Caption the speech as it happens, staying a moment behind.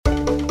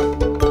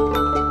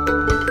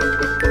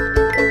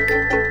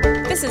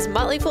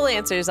Motley Fool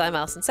Answers. I'm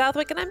Alison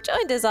Southwick, and I'm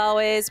joined as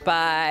always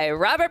by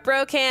Robert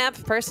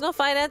Brokamp, personal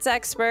finance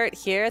expert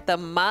here at the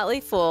Motley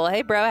Fool.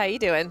 Hey, bro, how you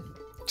doing?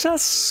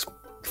 Just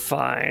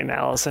fine,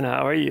 Allison.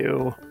 How are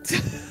you?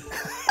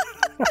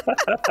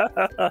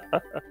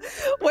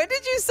 When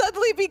did you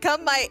suddenly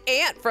become my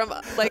aunt from,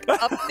 like,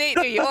 upstate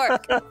New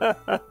York?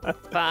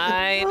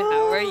 Fine.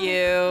 How are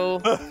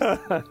you?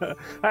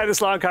 I had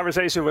this long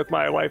conversation with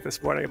my wife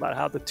this morning about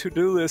how the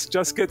to-do list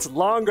just gets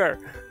longer.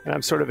 And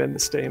I'm sort of in the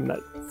same that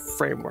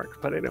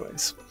framework. But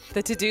anyways.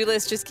 The to-do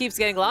list just keeps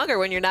getting longer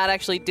when you're not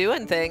actually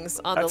doing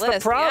things on the list.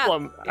 That's the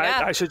problem.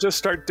 Yeah. I should just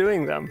start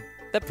doing them.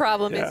 The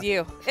problem is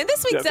you. In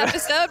this week's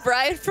episode,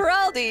 Brian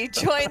Feraldi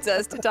joins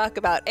us to talk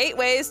about 8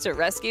 ways to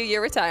rescue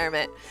your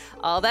retirement.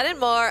 All that and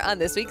more on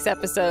this week's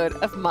episode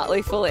of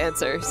Motley Fool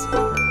Answers.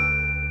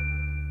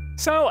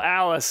 So,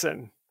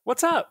 Allison,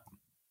 what's up?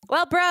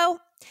 Well, bro,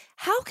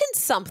 how can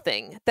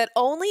something that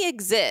only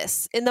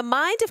exists in the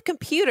mind of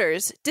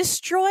computers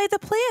destroy the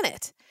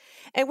planet?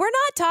 And we're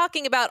not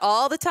talking about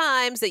all the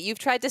times that you've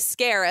tried to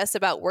scare us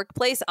about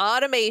workplace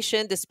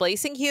automation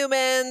displacing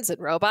humans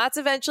and robots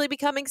eventually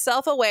becoming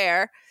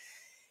self-aware.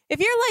 If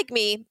you're like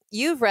me,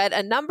 you've read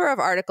a number of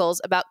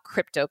articles about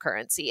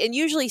cryptocurrency, and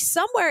usually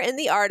somewhere in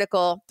the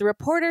article, the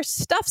reporter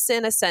stuffs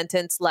in a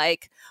sentence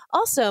like,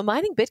 also,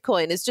 mining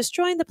Bitcoin is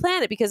destroying the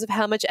planet because of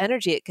how much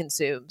energy it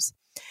consumes.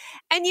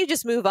 And you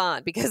just move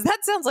on because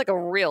that sounds like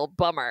a real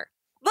bummer.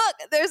 Look,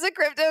 there's a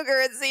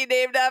cryptocurrency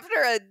named after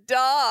a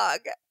dog.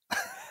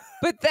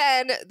 But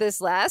then this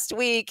last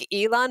week,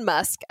 Elon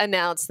Musk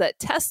announced that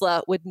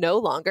Tesla would no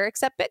longer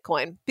accept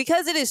Bitcoin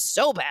because it is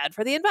so bad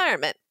for the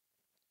environment.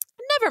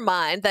 Never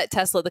mind that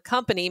Tesla, the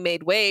company,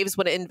 made waves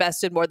when it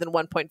invested more than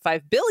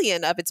 $1.5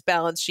 billion of its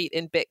balance sheet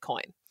in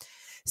Bitcoin.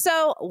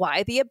 So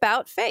why the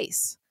about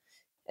face?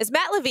 As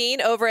Matt Levine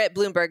over at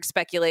Bloomberg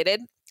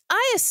speculated,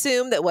 I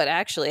assume that what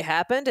actually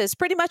happened is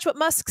pretty much what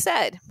Musk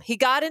said. He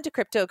got into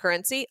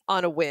cryptocurrency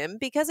on a whim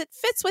because it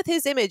fits with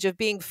his image of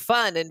being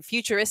fun and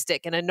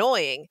futuristic and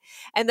annoying.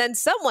 And then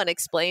someone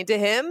explained to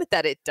him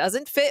that it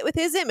doesn't fit with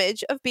his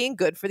image of being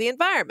good for the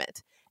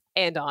environment.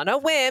 And on a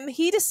whim,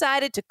 he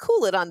decided to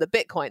cool it on the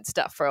Bitcoin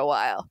stuff for a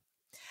while.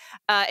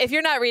 If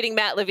you're not reading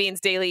Matt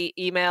Levine's daily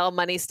email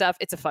money stuff,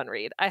 it's a fun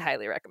read. I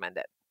highly recommend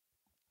it.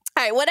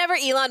 All right, whatever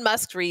Elon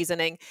Musk's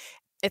reasoning,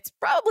 it's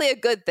probably a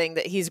good thing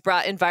that he's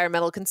brought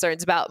environmental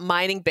concerns about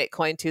mining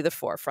Bitcoin to the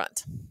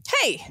forefront.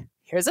 Hey,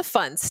 here's a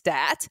fun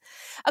stat.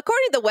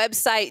 According to the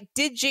website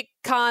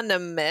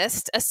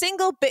Digiconomist, a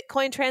single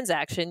Bitcoin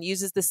transaction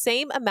uses the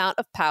same amount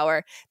of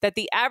power that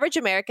the average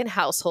American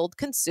household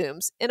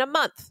consumes in a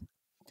month.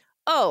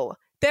 Oh,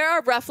 there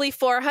are roughly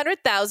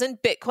 400,000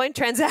 Bitcoin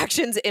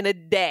transactions in a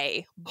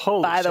day,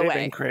 Holy by the shaving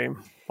way.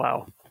 cream.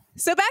 Wow.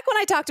 So back when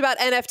I talked about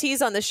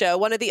NFTs on the show,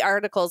 one of the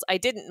articles I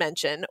didn't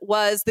mention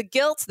was the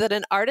guilt that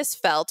an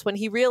artist felt when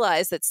he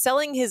realized that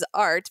selling his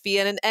art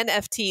via an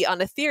NFT on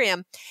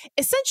Ethereum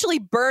essentially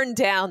burned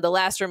down the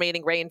last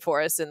remaining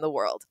rainforests in the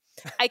world.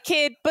 I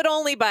kid, but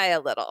only by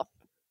a little.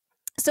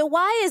 So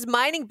why is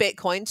mining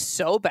Bitcoin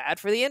so bad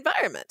for the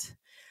environment?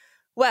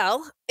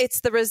 Well,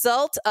 it's the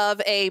result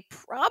of a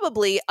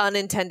probably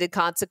unintended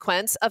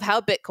consequence of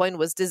how Bitcoin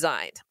was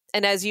designed.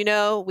 And as you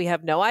know, we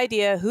have no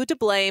idea who to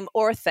blame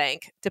or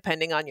thank,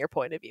 depending on your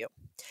point of view.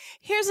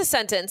 Here's a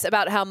sentence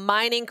about how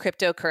mining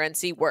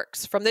cryptocurrency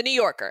works from The New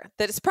Yorker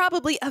that is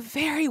probably a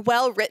very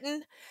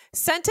well-written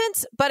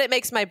sentence, but it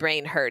makes my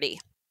brain hurty.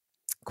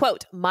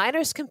 Quote,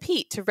 miners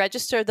compete to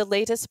register the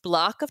latest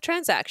block of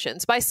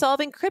transactions by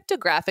solving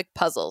cryptographic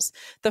puzzles.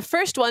 The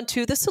first one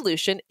to the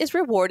solution is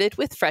rewarded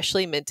with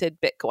freshly minted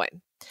Bitcoin.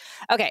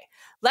 Okay,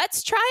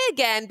 let's try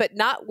again, but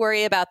not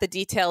worry about the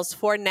details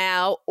for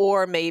now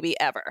or maybe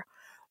ever.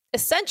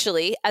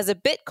 Essentially, as a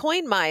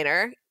Bitcoin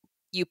miner,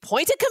 you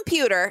point a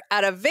computer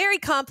at a very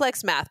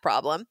complex math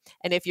problem,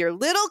 and if your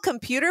little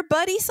computer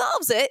buddy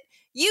solves it,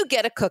 you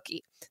get a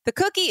cookie. The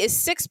cookie is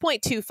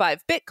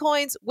 6.25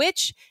 Bitcoins,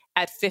 which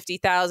at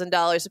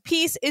 $50,000 a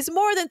piece is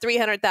more than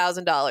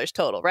 $300,000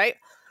 total, right?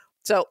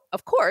 So,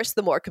 of course,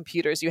 the more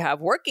computers you have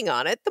working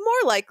on it, the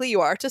more likely you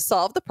are to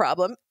solve the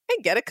problem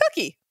and get a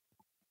cookie.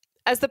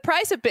 As the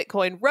price of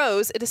Bitcoin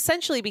rose, it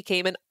essentially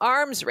became an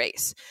arms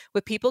race,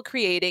 with people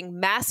creating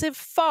massive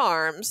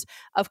farms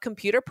of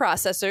computer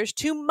processors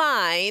to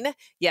mine,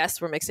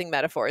 yes, we're mixing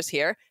metaphors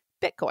here,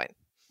 Bitcoin.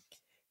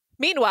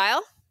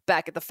 Meanwhile,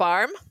 back at the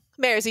farm,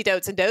 Maresy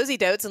Dotes and Dozy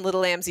Dotes and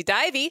Little Lambsy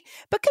Divey,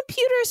 but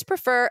computers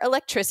prefer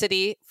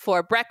electricity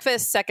for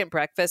breakfast, second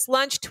breakfast,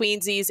 lunch,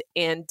 tweensies,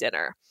 and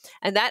dinner.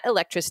 And that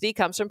electricity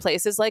comes from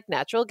places like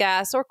natural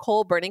gas or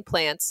coal-burning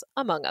plants,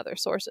 among other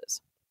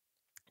sources.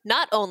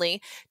 Not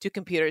only do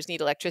computers need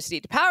electricity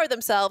to power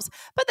themselves,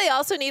 but they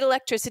also need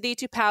electricity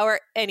to power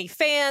any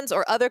fans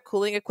or other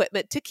cooling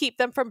equipment to keep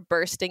them from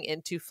bursting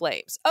into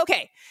flames.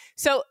 Okay,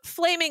 so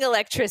flaming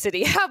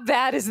electricity, how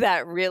bad is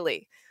that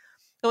really?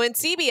 When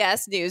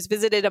CBS News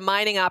visited a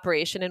mining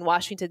operation in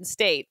Washington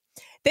state,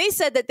 they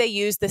said that they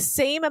used the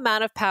same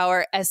amount of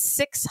power as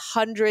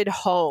 600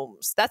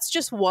 homes. That's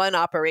just one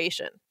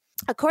operation.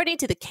 According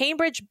to the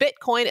Cambridge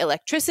Bitcoin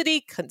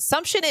Electricity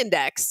Consumption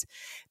Index,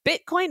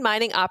 Bitcoin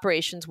mining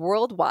operations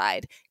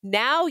worldwide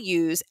now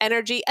use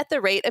energy at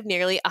the rate of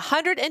nearly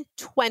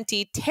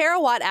 120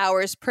 terawatt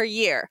hours per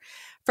year.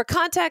 For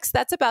context,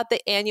 that's about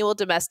the annual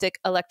domestic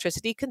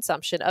electricity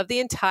consumption of the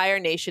entire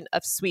nation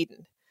of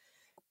Sweden.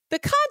 The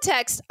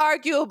context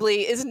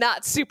arguably is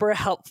not super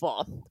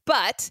helpful,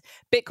 but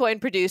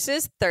Bitcoin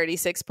produces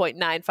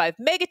 36.95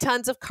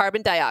 megatons of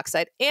carbon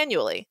dioxide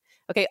annually.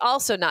 Okay,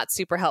 also not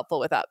super helpful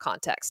without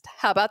context.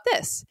 How about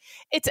this?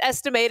 It's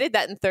estimated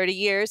that in 30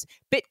 years,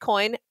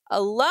 Bitcoin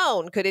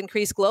alone could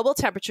increase global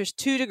temperatures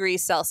 2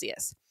 degrees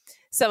Celsius.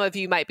 Some of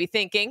you might be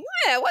thinking,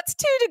 what's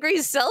 2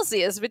 degrees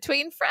Celsius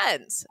between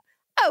friends?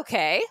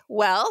 Okay,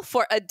 well,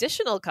 for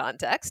additional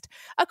context,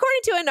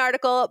 according to an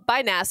article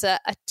by NASA,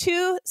 a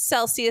 2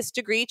 Celsius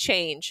degree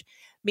change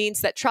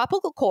means that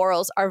tropical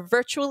corals are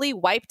virtually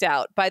wiped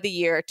out by the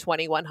year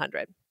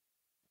 2100.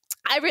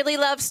 I really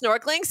love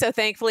snorkeling, so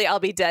thankfully I'll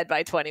be dead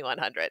by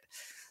 2100.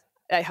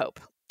 I hope.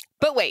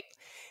 But wait,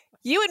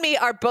 you and me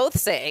are both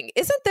saying,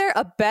 isn't there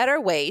a better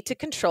way to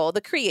control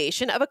the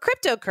creation of a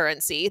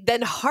cryptocurrency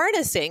than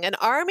harnessing an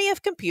army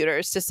of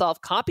computers to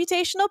solve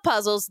computational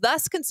puzzles,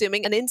 thus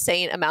consuming an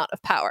insane amount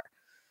of power?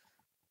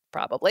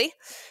 Probably.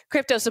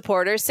 Crypto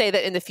supporters say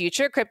that in the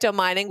future, crypto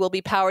mining will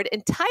be powered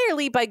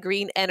entirely by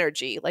green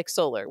energy, like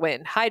solar,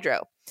 wind,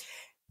 hydro.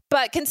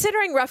 But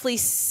considering roughly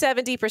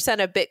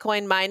 70% of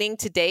Bitcoin mining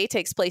today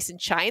takes place in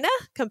China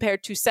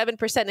compared to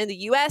 7% in the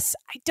US,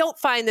 I don't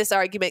find this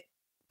argument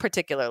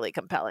particularly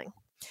compelling.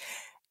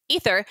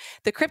 Ether,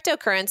 the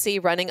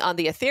cryptocurrency running on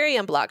the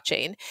Ethereum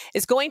blockchain,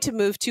 is going to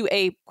move to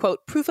a, quote,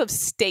 proof of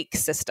stake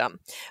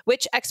system,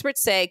 which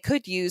experts say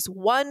could use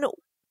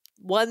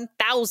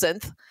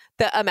 1/1000th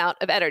the amount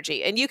of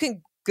energy. And you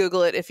can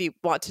Google it if you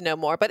want to know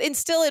more, but it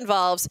still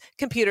involves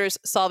computers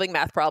solving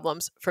math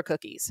problems for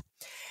cookies.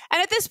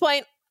 And at this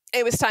point,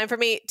 it was time for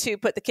me to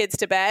put the kids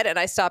to bed, and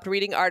I stopped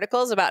reading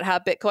articles about how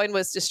Bitcoin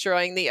was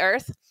destroying the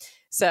earth.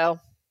 So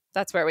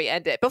that's where we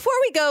end it. Before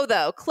we go,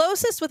 though,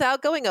 closest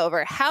without going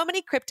over, how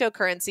many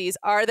cryptocurrencies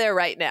are there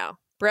right now?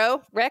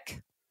 Bro,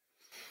 Rick?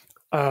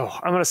 Oh,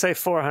 I'm going to say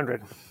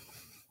 400.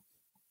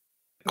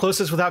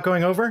 Closest without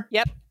going over?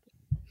 Yep.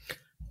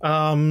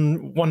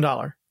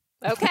 $1.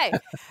 Okay.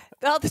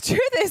 Well, the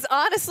truth is,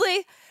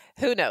 honestly,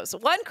 who knows?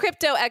 One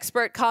crypto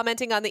expert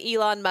commenting on the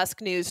Elon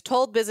Musk news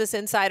told Business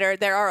Insider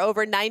there are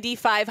over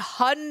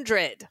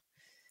 9,500.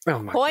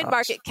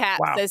 CoinMarketCap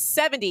says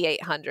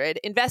 7,800.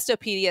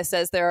 Investopedia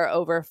says there are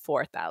over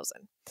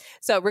 4,000.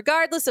 So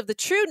regardless of the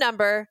true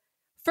number,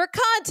 for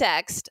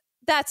context,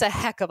 that's a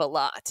heck of a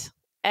lot.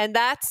 And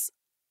that's,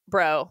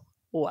 bro,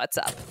 what's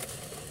up?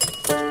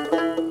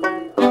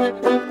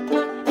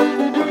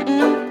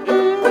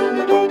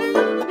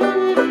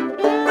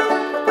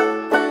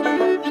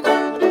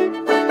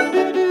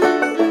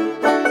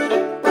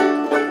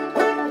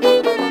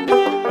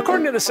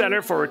 The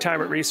Center for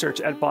Retirement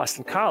Research at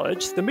Boston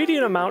College, the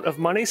median amount of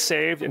money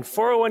saved in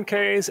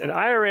 401ks and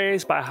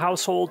IRAs by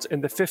households in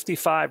the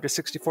 55 to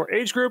 64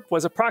 age group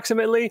was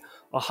approximately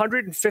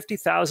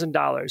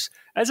 $150,000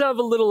 as of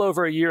a little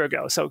over a year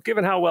ago. So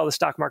given how well the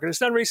stock market has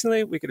done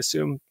recently, we could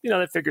assume,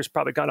 that figure's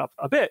probably gone up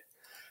a bit.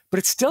 But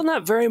it's still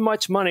not very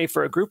much money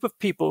for a group of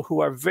people who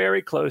are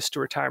very close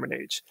to retirement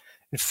age.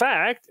 In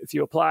fact, if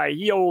you apply a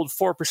ye old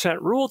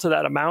 4% rule to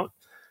that amount,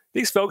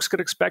 these folks could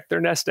expect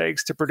their nest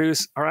eggs to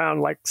produce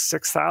around like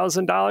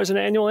 $6,000 in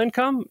annual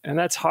income, and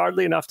that's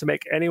hardly enough to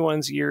make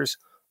anyone's years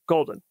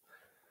golden.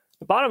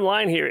 The bottom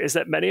line here is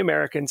that many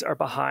Americans are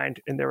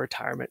behind in their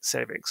retirement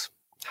savings.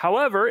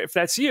 However, if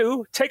that's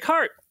you, take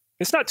heart.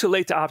 It's not too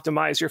late to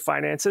optimize your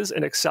finances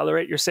and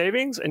accelerate your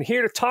savings, and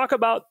here to talk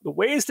about the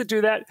ways to do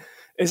that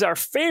is our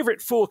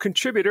favorite Fool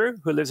contributor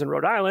who lives in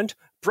Rhode Island,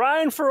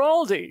 Brian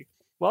Feroldi.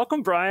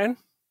 Welcome, Brian.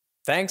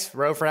 Thanks,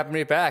 Ro, for having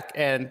me back.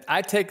 And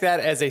I take that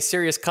as a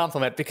serious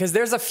compliment because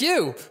there's a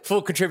few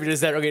Fool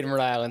contributors that are in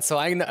Rhode Island. So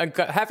I'm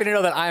happy to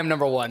know that I am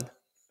number one.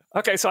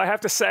 Okay, so I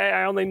have to say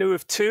I only knew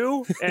of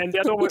two, and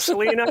the other one was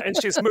Selena,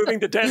 and she's moving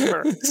to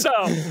Denver. So,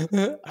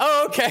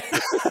 okay.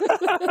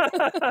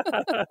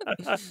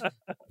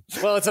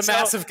 Well, it's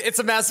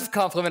a massive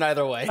compliment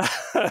either way.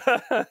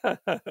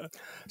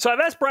 So I've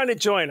asked Brian to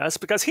join us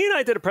because he and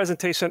I did a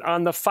presentation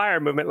on the FIRE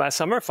movement last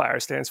summer.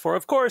 FIRE stands for,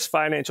 of course,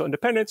 financial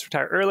independence,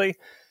 retire early.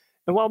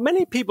 And while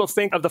many people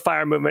think of the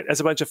FIRE movement as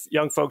a bunch of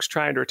young folks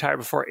trying to retire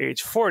before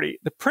age 40,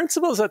 the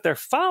principles that they're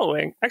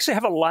following actually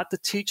have a lot to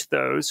teach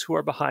those who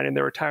are behind in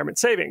their retirement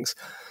savings.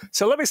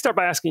 So let me start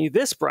by asking you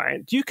this,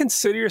 Brian. Do you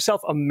consider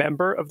yourself a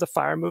member of the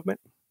FIRE movement?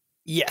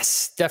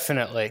 Yes,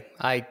 definitely.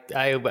 I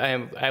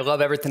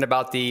love everything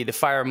about the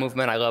FIRE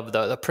movement. I love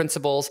the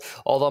principles.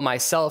 Although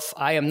myself,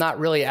 I am not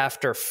really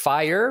after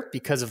FIRE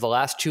because of the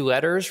last two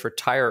letters,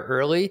 retire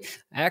early.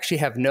 I actually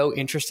have no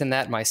interest in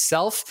that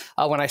myself.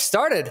 When I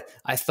started,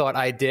 I thought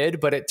I did,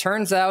 but it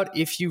turns out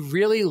if you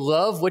really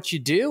love what you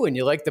do and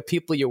you like the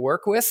people you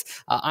work with,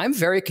 I'm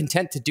very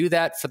content to do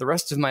that for the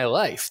rest of my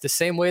life, the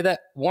same way that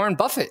Warren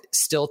Buffett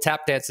still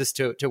tap dances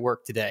to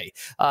work today.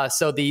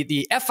 So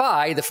the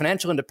FI, the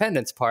financial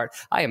independence part,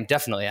 I am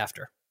definitely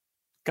after.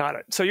 Got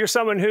it. So you're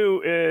someone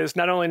who is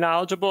not only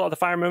knowledgeable of the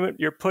FIRE movement,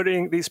 you're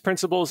putting these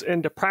principles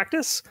into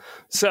practice.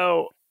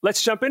 So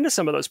let's jump into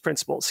some of those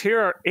principles.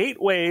 Here are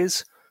 8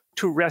 ways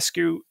to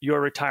rescue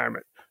your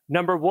retirement.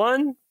 Number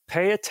 1,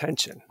 pay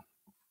attention.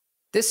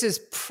 This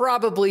is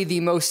probably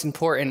the most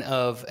important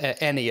of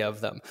any of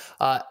them.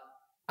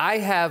 I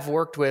have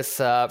worked with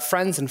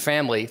friends and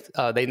family.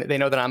 They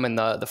know that I'm in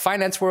the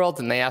finance world,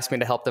 and they ask me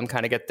to help them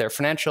kind of get their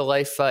financial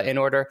life in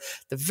order.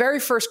 The very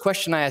first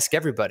question I ask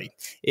everybody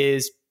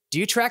is, do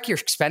you track your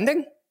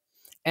spending?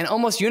 And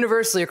almost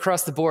universally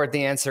across the board,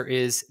 the answer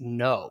is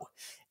no.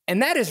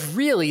 And that is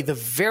really the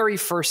very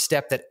first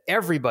step that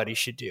everybody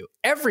should do.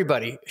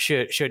 Everybody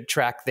should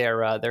track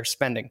their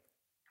spending.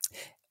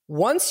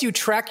 Once you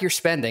track your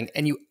spending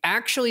and you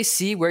actually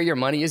see where your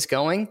money is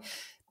going,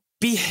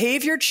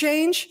 behavior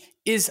change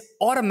is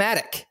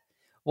automatic.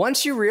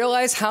 Once you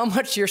realize how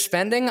much you're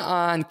spending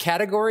on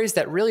categories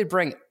that really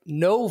bring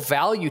no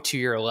value to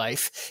your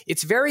life,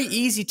 it's very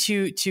easy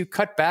to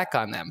cut back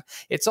on them.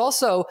 It's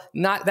also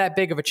not that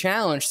big of a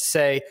challenge to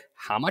say,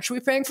 how much are we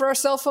paying for our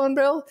cell phone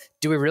bill?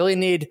 Do we really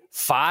need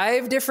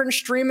 5 different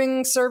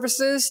streaming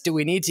services? Do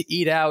we need to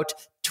eat out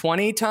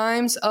 20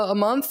 times a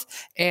month?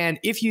 And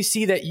if you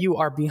see that you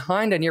are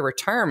behind on your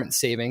retirement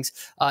savings,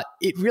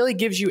 it really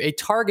gives you a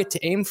target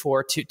to aim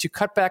for to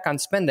cut back on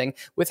spending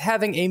with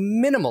having a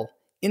minimal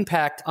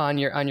impact on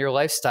your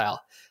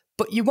lifestyle.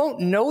 But you won't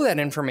know that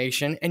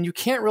information, and you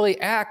can't really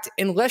act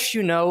unless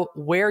you know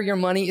where your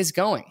money is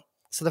going.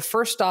 So the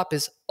first stop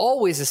is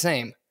always the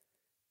same.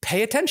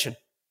 Pay attention.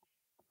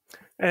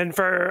 And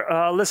for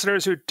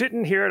listeners who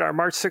didn't hear it, our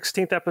March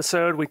 16th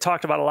episode, we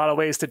talked about a lot of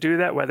ways to do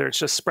that, whether it's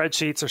just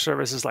spreadsheets or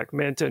services like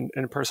Mint and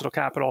Personal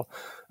Capital.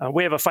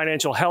 We have a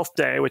Financial Health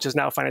Day, which is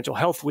now Financial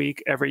Health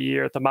Week every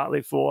year at the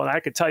Motley Fool. And I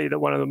could tell you that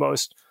one of the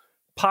most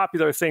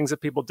popular things that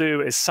people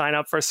do is sign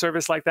up for a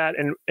service like that.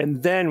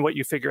 And then what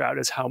you figure out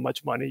is how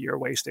much money you're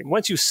wasting.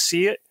 Once you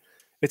see it,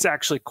 it's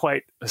actually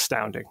quite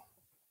astounding.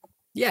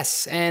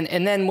 Yes.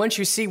 And then once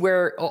you see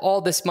where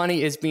all this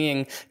money is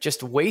being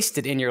just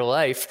wasted in your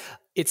life,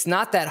 it's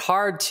not that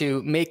hard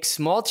to make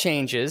small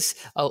changes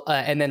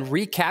and then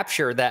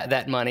recapture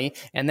that money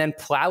and then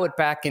plow it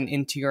back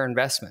into your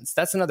investments.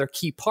 That's another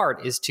key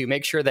part, is to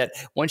make sure that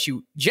once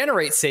you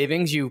generate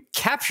savings, you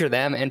capture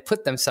them and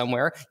put them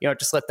somewhere. You know,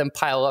 just let them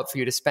pile up for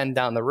you to spend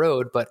down the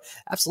road. But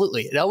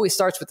absolutely, it always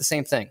starts with the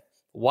same thing.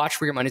 Watch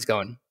where your money's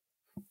going.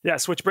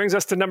 Yes, which brings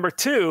us to number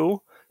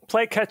 2.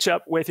 Play catch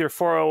up with your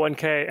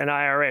 401k and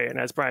IRA. And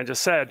as Brian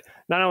just said,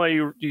 not only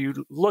do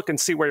you look and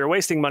see where you're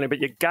wasting money, but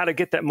you got to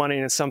get that money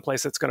in some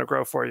place that's going to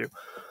grow for you.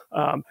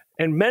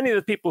 And many of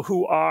the people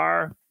who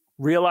are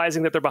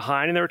realizing that they're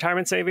behind in their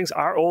retirement savings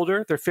are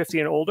older. They're 50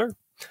 and older.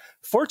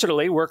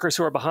 Fortunately, workers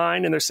who are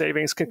behind in their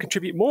savings can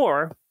contribute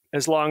more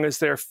as long as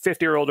they're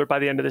 50 or older by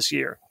the end of this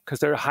year, because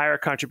there are higher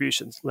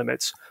contributions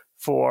limits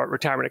for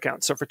retirement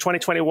accounts. So for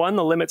 2021,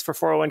 the limits for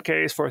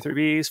 401ks,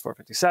 403bs,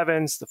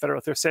 457s, the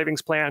Federal Thrift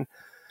Savings Plan,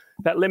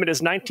 that limit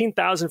is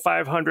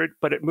 $19,500,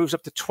 but it moves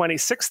up to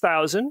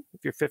 $26,000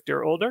 if you're 50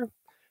 or older.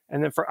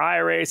 And then for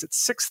IRAs,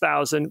 it's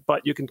 $6,000,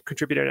 but you can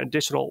contribute an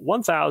additional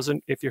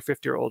 $1,000 if you're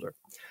 50 or older.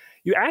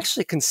 You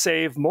actually can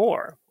save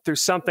more through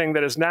something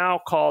that is now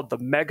called the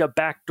Mega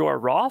Backdoor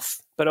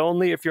Roth, but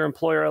only if your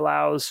employer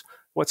allows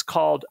what's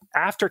called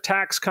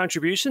after-tax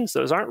contributions.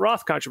 Those aren't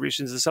Roth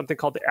contributions. There's something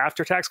called the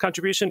after-tax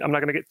contribution. I'm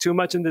not going to get too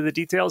much into the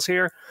details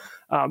here,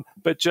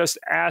 but just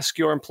ask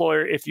your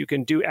employer if you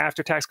can do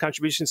after-tax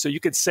contributions. So you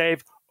could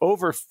save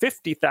over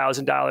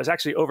 $50,000,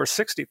 actually over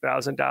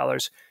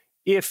 $60,000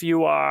 if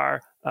you are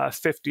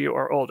 50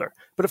 or older.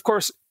 But of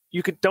course,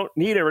 you don't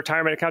need a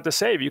retirement account to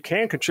save. You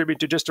can contribute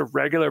to just a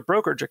regular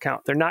brokerage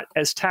account. They're not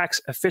as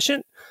tax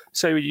efficient.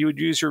 So you would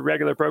use your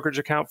regular brokerage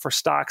account for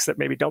stocks that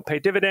maybe don't pay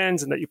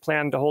dividends and that you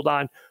plan to hold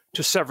on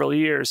to several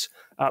years.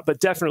 But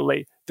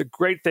definitely, the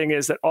great thing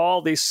is that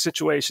all these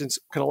situations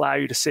can allow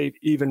you to save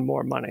even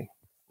more money.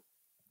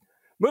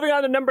 Moving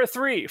on to number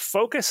 3,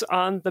 focus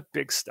on the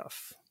big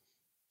stuff.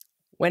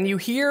 When you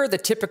hear the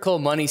typical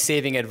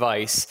money-saving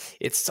advice,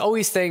 it's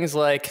always things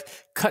like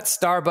cut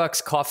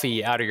Starbucks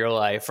coffee out of your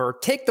life or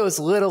take those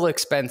little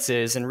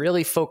expenses and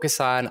really focus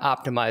on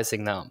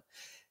optimizing them.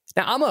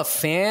 Now, I'm a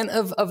fan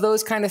of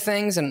those kind of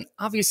things, and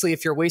obviously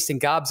if you're wasting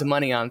gobs of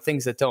money on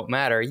things that don't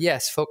matter,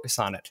 yes, focus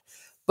on it.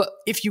 But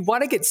if you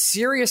want to get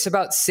serious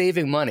about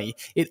saving money,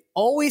 it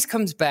always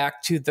comes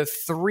back to the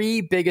 3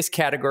 biggest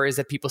categories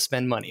that people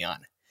spend money on: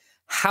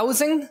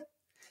 housing,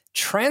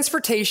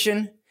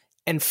 transportation,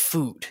 and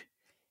food.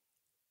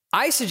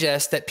 I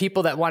suggest that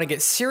people that want to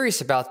get serious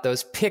about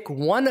those pick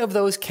one of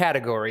those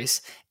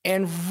categories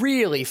and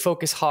really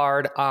focus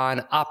hard on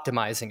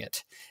optimizing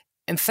it.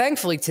 And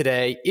thankfully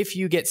today, if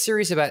you get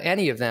serious about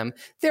any of them,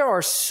 there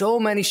are so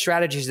many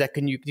strategies that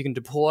you can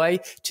deploy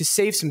to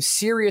save some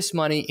serious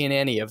money in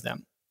any of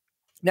them.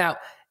 Now,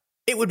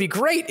 It would be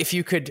great if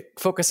you could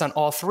focus on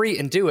all three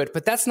and do it,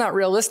 but that's not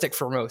realistic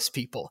for most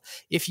people.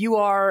 If you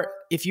are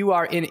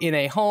in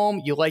a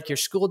home, you like your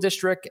school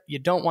district, you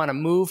don't want to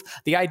move,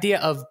 the idea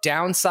of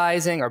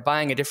downsizing or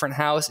buying a different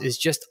house is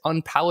just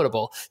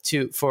unpalatable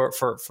for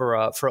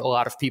a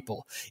lot of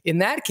people. In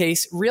that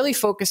case, really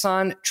focus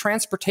on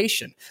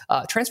transportation.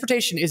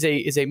 Transportation is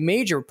a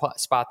major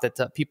spot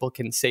that people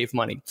can save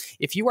money.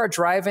 If you are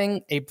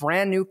driving a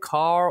brand new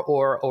car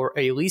or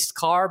a leased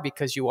car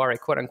because you are a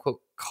quote unquote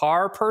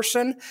car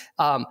person,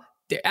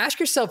 ask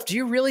yourself, do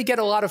you really get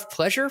a lot of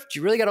pleasure? Do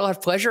you really get a lot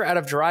of pleasure out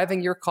of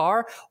driving your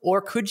car?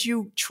 Or could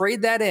you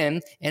trade that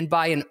in and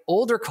buy an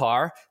older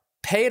car,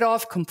 pay it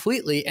off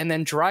completely, and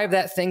then drive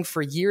that thing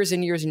for years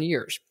and years and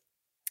years?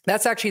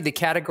 That's actually the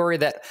category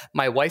that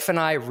my wife and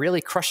I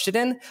really crushed it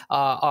in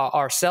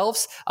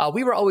ourselves.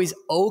 We were always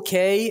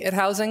okay at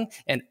housing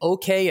and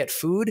okay at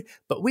food,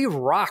 but we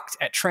rocked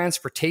at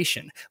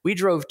transportation. We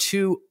drove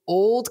 2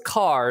 old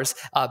cars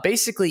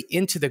basically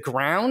into the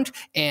ground,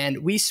 and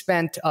we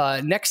spent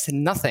next to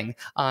nothing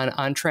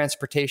on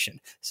transportation.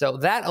 So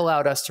that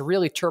allowed us to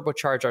really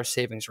turbocharge our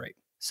savings rate.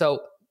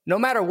 So no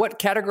matter what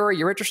category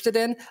you're interested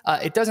in,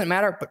 it doesn't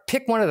matter, but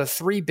pick one of the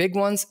 3 big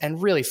ones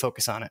and really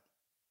focus on it.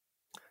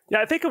 Yeah,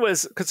 I think it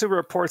was Consumer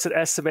Reports that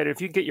estimated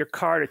if you get your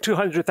car to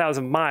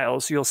 200,000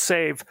 miles, you'll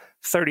save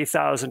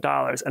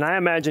 $30,000. And I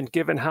imagine,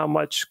 given how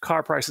much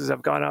car prices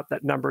have gone up,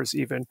 that number is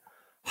even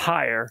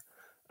higher.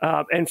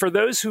 And for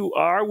those who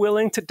are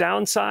willing to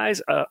downsize,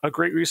 a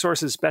great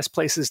resource is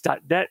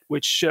bestplaces.net,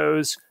 which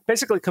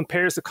basically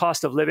compares the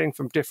cost of living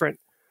from different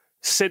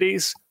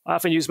cities. I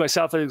often use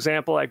myself as an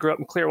example. I grew up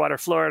in Clearwater,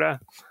 Florida.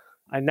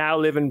 I now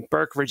live in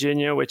Burke,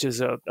 Virginia, which is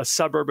a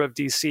suburb of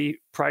DC,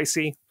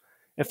 pricey.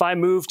 If I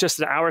moved just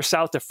an hour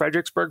south to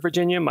Fredericksburg,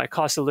 Virginia, my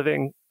cost of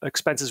living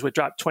expenses would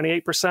drop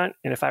 28%.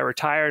 And if I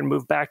retire and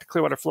move back to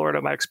Clearwater, Florida,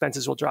 my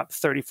expenses will drop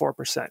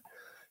 34%.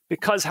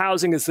 Because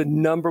housing is the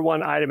number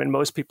one item in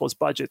most people's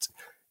budgets,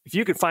 if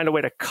you could find a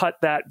way to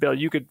cut that bill,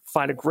 you could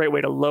find a great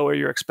way to lower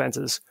your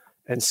expenses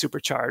and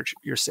supercharge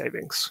your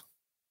savings.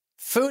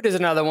 Food is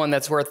another one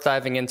that's worth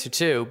diving into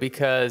too,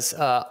 because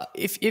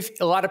if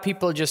a lot of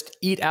people just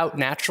eat out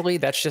naturally,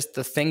 that's just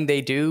the thing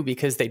they do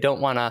because they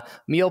don't want to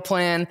meal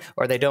plan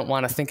or they don't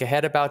want to think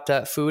ahead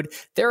about food.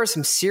 There are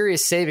some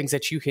serious savings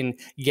that you can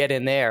get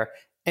in there.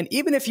 And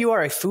even if you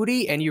are a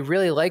foodie and you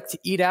really like to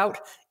eat out,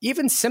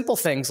 even simple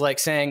things like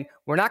saying,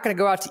 we're not going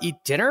to go out to eat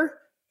dinner,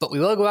 but we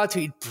will go out to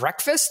eat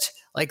breakfast,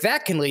 like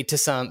that can lead to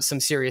some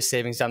serious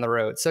savings down the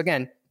road. So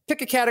again,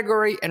 pick a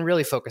category and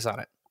really focus on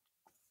it.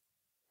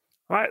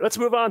 All right, let's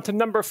move on to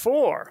number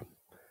 4.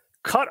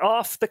 Cut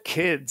off the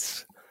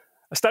kids.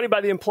 A study by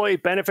the Employee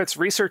Benefits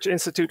Research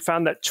Institute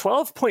found that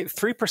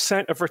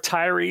 12.3% of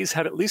retirees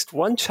had at least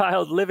one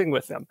child living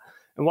with them.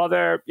 And while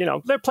there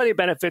are plenty of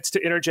benefits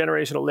to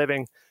intergenerational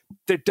living,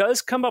 there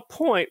does come a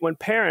point when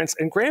parents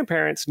and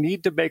grandparents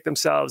need to make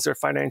themselves their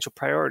financial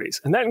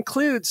priorities. And that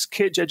includes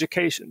kids'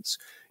 educations.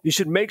 You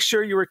should make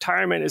sure your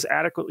retirement is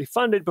adequately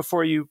funded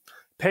before you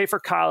pay for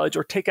college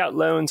or take out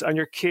loans on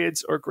your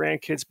kids' or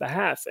grandkids'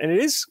 behalf. And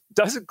it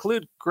does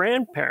include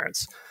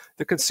grandparents.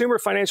 The Consumer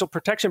Financial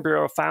Protection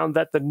Bureau found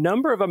that the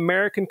number of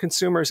American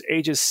consumers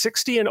ages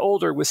 60 and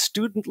older with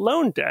student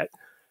loan debt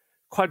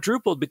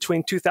quadrupled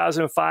between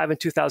 2005 and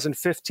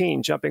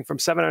 2015, jumping from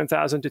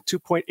 700,000 to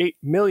 2.8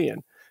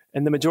 million.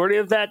 And the majority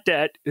of that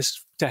debt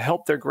is to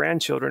help their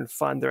grandchildren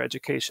fund their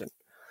education.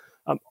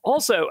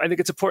 Also, I think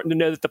it's important to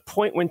know that the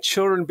point when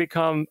children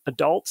become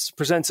adults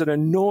presents an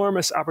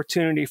enormous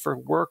opportunity for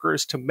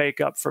workers to make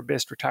up for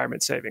missed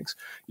retirement savings.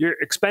 Your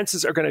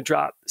expenses are going to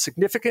drop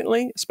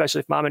significantly, especially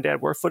if mom and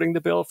dad were footing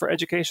the bill for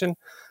education.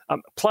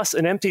 Plus,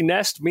 an empty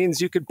nest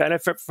means you could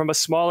benefit from a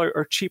smaller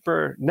or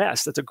cheaper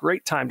nest. That's a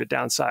great time to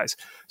downsize.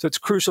 So it's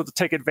crucial to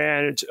take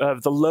advantage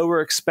of the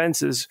lower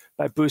expenses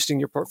by boosting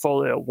your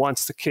portfolio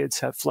once the kids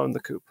have flown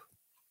the coop.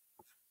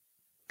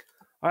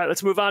 All right,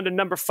 let's move on to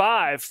number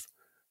 5.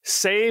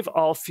 Save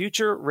all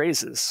future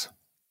raises.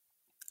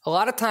 A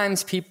lot of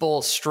times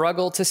people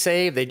struggle to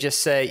save. They just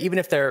say, even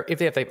if they've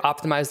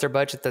optimized their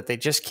budget, that they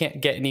just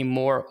can't get any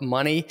more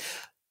money.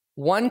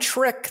 One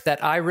trick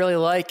that I really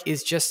like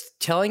is just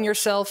telling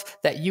yourself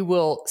that you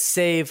will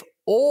save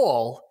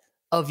all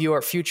of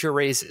your future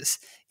raises.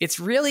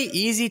 It's really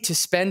easy to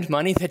spend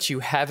money that you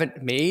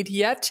haven't made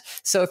yet.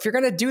 So if you're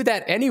going to do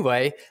that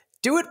anyway,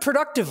 do it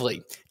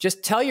productively.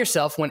 Just tell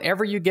yourself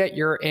whenever you get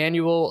your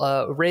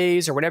annual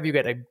raise or whenever you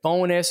get a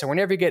bonus or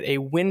whenever you get a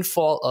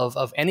windfall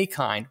of any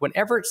kind,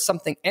 whenever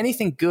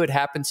anything good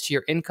happens to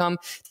your income,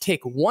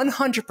 take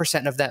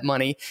 100% of that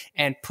money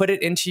and put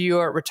it into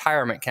your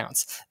retirement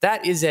accounts.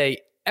 That is a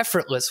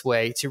effortless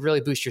way to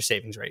really boost your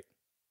savings rate.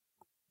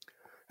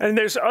 And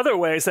there's other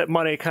ways that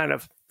money kind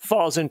of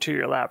falls into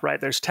your lap,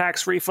 right? There's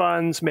tax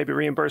refunds, maybe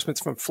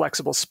reimbursements from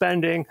flexible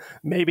spending,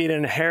 maybe an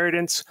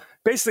inheritance.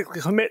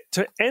 Basically, commit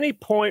to any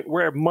point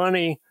where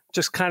money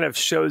just kind of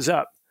shows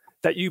up,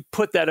 that you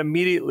put that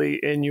immediately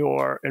in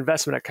your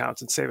investment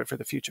accounts and save it for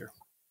the future.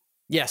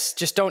 Yes,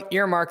 just don't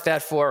earmark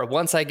that for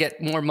once I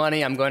get more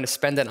money, I'm going to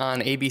spend it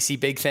on ABC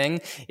big thing.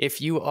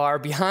 If you are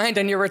behind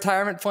on your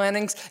retirement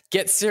plannings,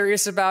 get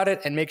serious about it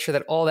and make sure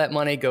that all that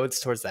money goes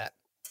towards that.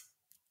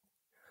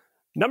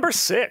 Number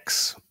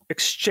 6,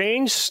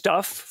 exchange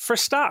stuff for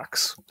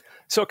stocks.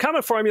 So a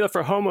common formula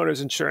for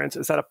homeowners insurance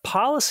is that a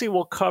policy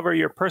will cover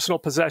your personal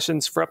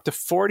possessions for up to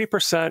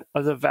 40%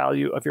 of the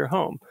value of your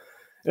home.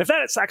 And if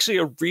that's actually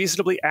a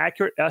reasonably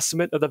accurate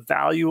estimate of the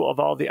value of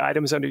all the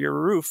items under your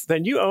roof,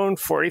 then you own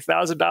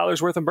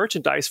 $40,000 worth of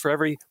merchandise for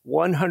every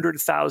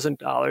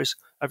 $100,000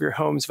 of your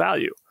home's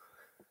value.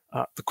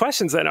 The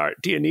questions then are,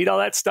 do you need all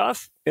that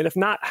stuff? And if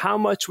not, how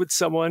much would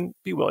someone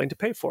be willing to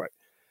pay for it?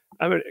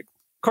 I mean,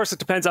 of course, it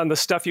depends on the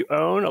stuff you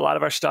own. A lot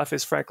of our stuff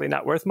is frankly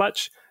not worth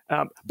much,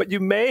 but you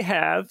may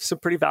have some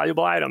pretty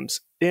valuable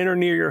items in or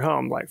near your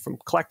home, like from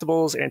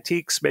collectibles,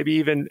 antiques, maybe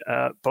even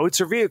boats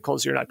or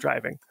vehicles you're not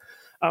driving.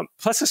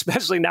 Plus,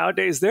 especially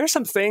nowadays, there are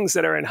some things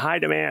that are in high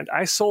demand.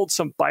 I sold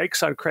some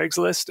bikes on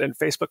Craigslist and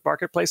Facebook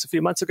Marketplace a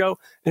few months ago,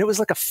 and it was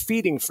like a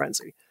feeding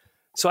frenzy.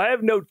 So I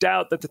have no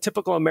doubt that the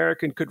typical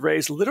American could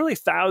raise literally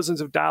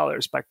thousands of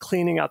dollars by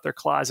cleaning out their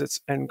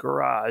closets and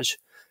garage.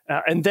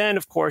 And then,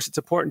 of course, it's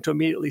important to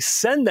immediately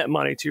send that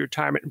money to your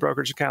retirement and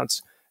brokerage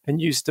accounts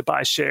and use it to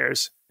buy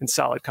shares in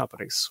solid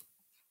companies.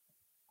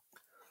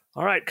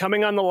 All right,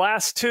 coming on the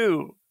last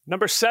 2.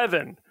 Number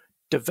 7,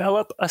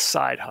 develop a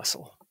side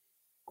hustle.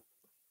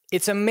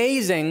 It's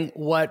amazing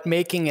what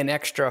making an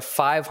extra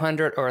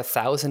 $500 or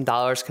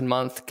 $1,000 a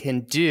month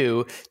can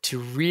do to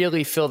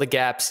really fill the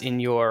gaps in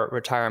your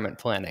retirement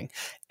planning.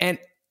 And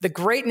the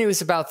great news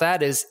about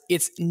that is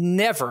it's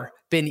never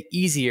been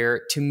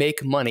easier to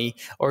make money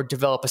or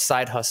develop a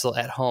side hustle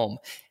at home.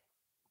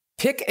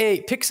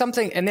 Pick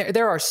something, and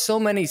there are so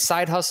many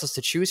side hustles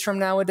to choose from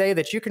nowadays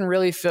that you can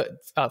really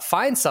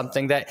find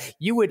something that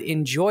you would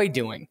enjoy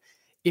doing.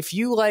 If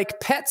you like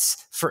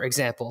pets, for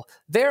example,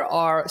 there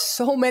are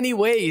so many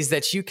ways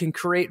that you can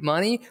create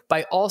money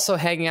by also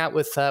hanging out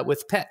with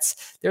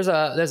pets. There's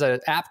an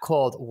app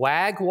called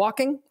Wag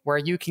Walking where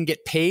you can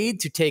get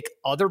paid to take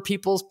other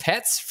people's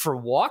pets for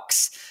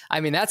walks.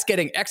 I mean, that's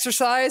getting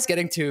exercise,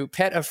 getting to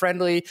pet a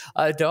friendly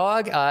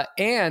dog,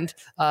 and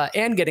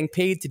getting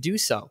paid to do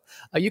so.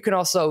 You can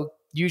also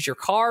use your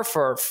car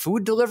for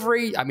food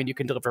delivery. I mean, you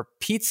can deliver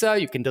pizza,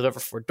 you can deliver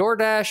for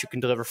DoorDash, you can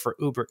deliver for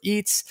Uber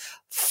Eats.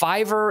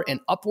 Fiverr and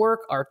Upwork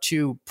are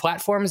 2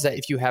 platforms that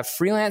if you have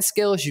freelance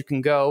skills, you can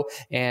go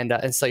and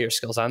sell your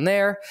skills on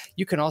there.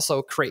 You can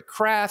also create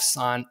crafts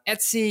on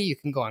Etsy. You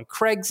can go on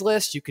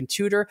Craigslist. You can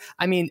tutor.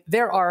 I mean,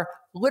 there are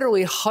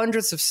literally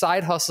hundreds of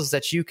side hustles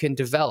that you can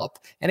develop.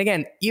 And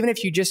again, even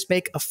if you just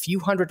make a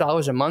few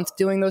 $100s a month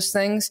doing those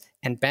things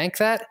and bank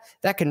that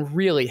can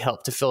really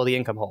help to fill the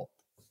income hole.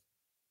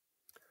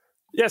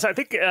 Yes, I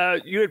think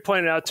you had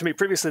pointed out to me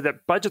previously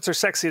that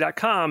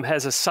budgetsaresexy.com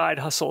has a side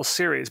hustle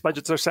series.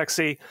 Budgets Are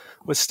Sexy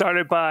was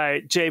started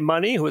by Jay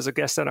Money, who was a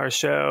guest on our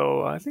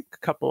show, I think a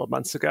couple of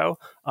months ago,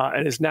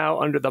 and is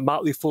now under the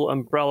Motley Fool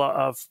umbrella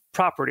of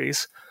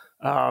properties.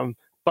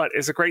 But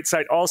is a great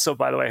site also,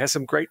 by the way, has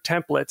some great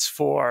templates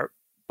for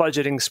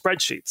budgeting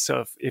spreadsheets.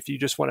 So if you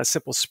just want a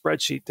simple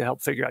spreadsheet to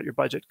help figure out your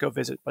budget, go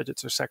visit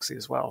Budgets Are Sexy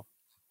as well.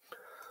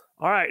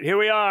 All right, here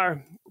we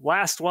are.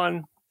 Last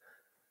one.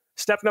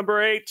 Step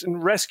number 8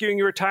 in rescuing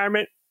your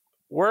retirement,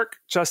 work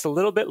just a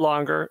little bit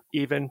longer,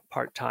 even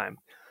part-time.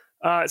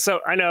 So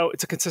I know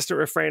it's a consistent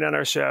refrain on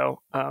our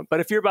show,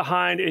 but if you're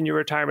behind in your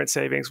retirement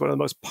savings, one of the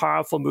most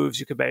powerful moves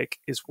you can make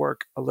is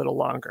work a little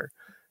longer.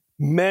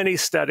 Many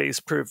studies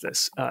prove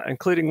this,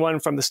 including one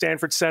from the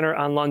Stanford Center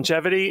on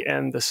Longevity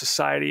and the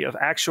Society of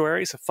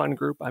Actuaries, a fun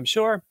group, I'm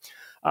sure.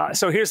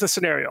 So here's the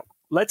scenario.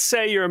 Let's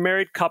say you're a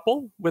married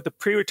couple with a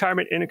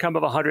pre-retirement income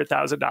of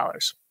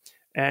 $100,000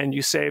 and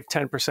you save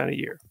 10% a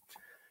year.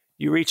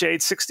 You reach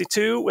age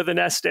 62 with a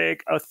nest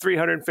egg of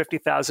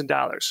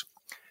 $350,000.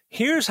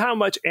 Here's how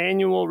much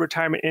annual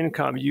retirement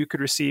income you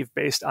could receive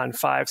based on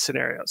 5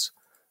 scenarios.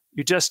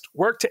 You just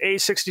work to age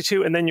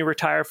 62 and then you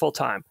retire full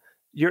time.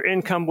 Your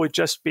income would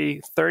just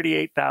be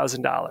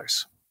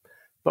 $38,000.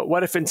 But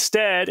what if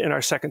instead, in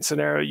our second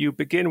scenario, you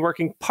begin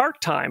working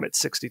part-time at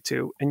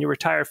 62 and you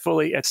retire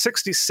fully at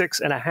 66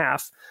 and a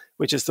half,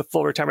 which is the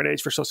full retirement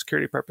age for Social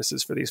Security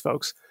purposes for these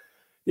folks.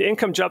 The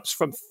income jumps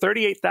from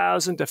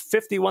 $38,000 to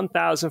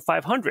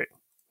 $51,500.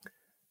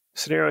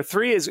 Scenario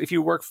 3 is if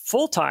you work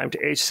full-time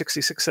to age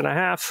 66 and a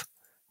half,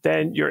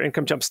 then your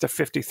income jumps to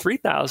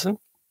 $53,000.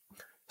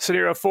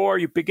 Scenario 4,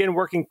 you begin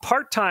working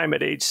part-time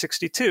at age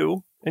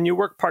 62 and you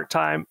work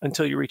part-time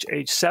until you reach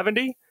age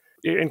 70.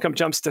 Your income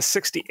jumps to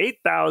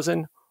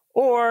 $68,000.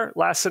 Or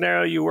last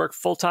scenario, you work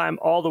full-time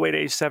all the way to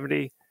age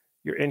 70.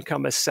 Your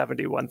income is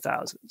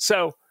 $71,000.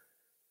 So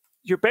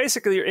your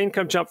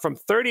income jumped from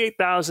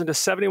 $38,000 to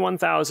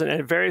 $71,000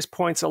 at various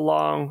points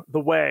along the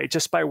way,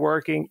 just by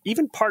working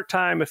even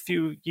part-time a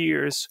few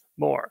years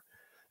more.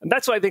 And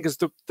that's what I think is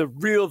the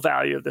real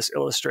value of this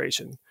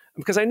illustration.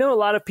 Because I know a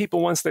lot of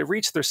people, once they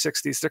reach their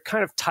 60s, they're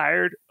kind of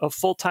tired of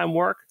full-time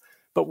work.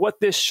 But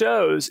what this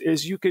shows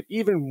is you could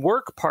even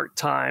work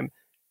part-time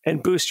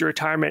and boost your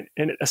retirement.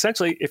 And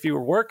essentially, if you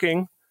were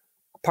working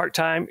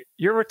part-time,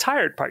 you're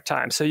retired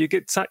part-time. So you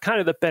get kind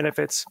of the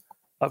benefits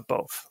of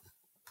both.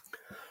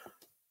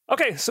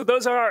 Okay, so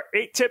those are our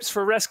 8 tips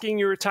for rescuing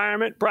your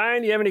retirement.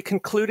 Brian, you have any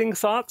concluding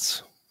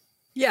thoughts?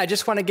 Yeah, I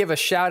just want to give a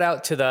shout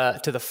out to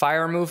the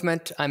FIRE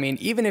movement. I mean,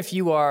 even if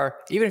you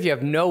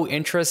have no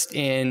interest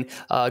in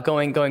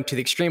going to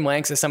the extreme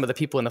lengths as some of the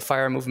people in the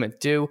FIRE movement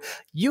do,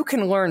 you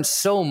can learn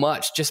so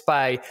much just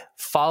by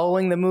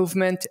following the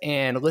movement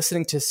and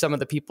listening to some of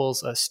the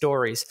people's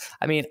stories.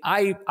 I mean,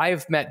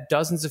 I've met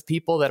dozens of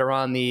people that are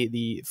on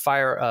the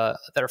FIRE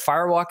that are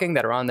FIRE walking,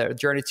 that are on their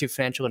journey to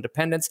financial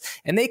independence,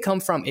 and they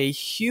come from a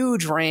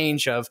huge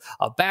range of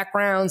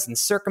backgrounds and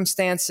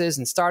circumstances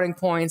and starting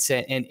points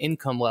and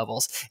income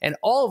levels. And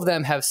all of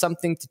them have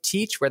something to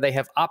teach where they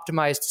have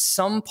optimized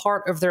some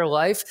part of their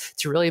life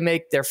to really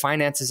make their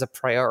finances a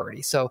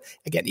priority. So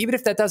again, even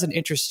if that doesn't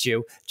interest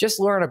you, just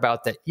learn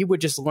about that. You would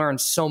just learn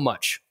so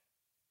much.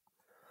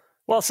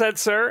 Well said,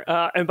 sir.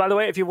 And by the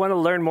way, if you want to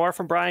learn more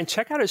from Brian,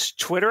 check out his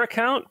Twitter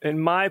account. In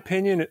my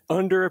opinion, an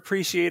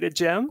underappreciated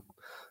gem.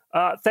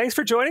 Thanks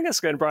for joining us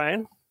again,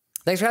 Brian.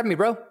 Thanks for having me,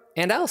 bro.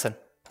 And Allison.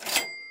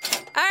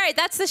 All right,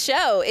 that's the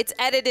show. It's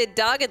edited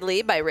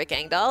doggedly by Rick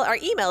Engdahl. Our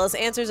email is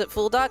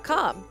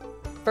answers@fool.com.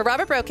 For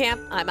Robert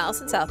Brokamp, I'm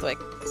Allison Southwick.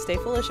 Stay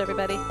foolish,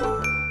 everybody.